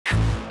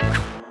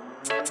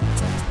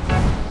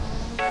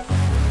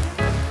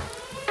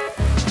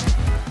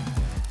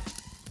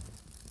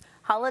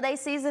Holiday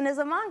season is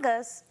among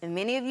us, and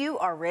many of you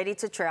are ready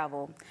to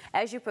travel.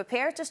 As you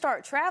prepare to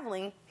start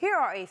traveling, here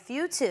are a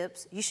few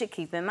tips you should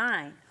keep in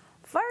mind.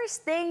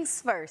 First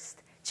things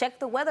first, check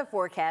the weather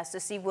forecast to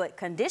see what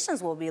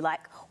conditions will be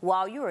like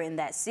while you are in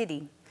that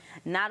city.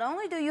 Not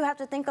only do you have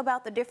to think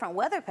about the different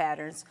weather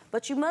patterns,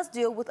 but you must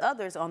deal with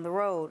others on the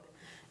road.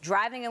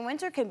 Driving in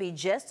winter can be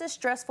just as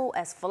stressful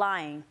as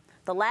flying.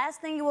 The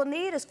last thing you will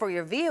need is for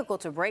your vehicle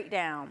to break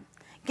down.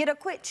 Get a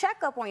quick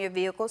checkup on your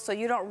vehicle so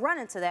you don't run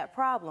into that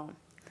problem.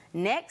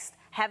 Next,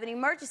 have an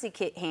emergency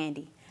kit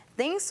handy.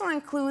 Things to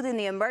include in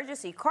the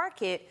emergency car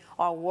kit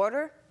are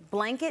water,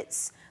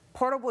 blankets,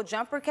 portable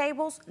jumper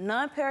cables,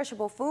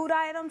 non-perishable food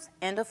items,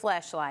 and a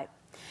flashlight.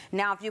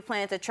 Now, if you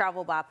plan to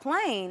travel by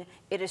plane,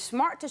 it is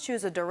smart to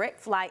choose a direct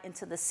flight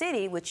into the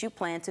city which you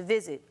plan to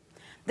visit.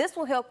 This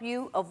will help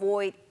you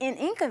avoid an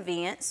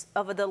inconvenience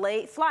of a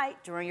delayed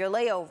flight during your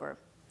layover.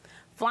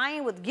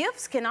 Flying with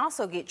gifts can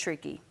also get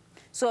tricky.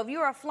 So if you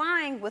are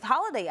flying with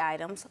holiday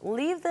items,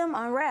 leave them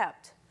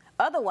unwrapped.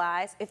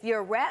 Otherwise, if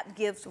your wrapped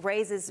gift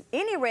raises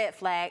any red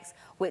flags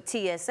with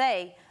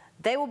TSA,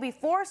 they will be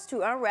forced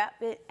to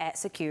unwrap it at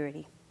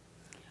security.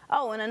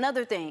 Oh, and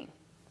another thing,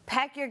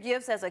 pack your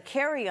gifts as a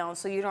carry-on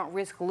so you don't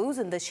risk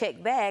losing the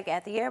checked bag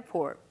at the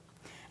airport.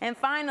 And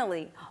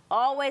finally,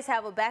 always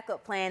have a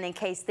backup plan in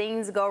case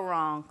things go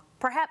wrong.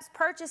 Perhaps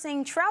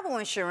purchasing travel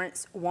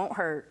insurance won't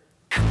hurt.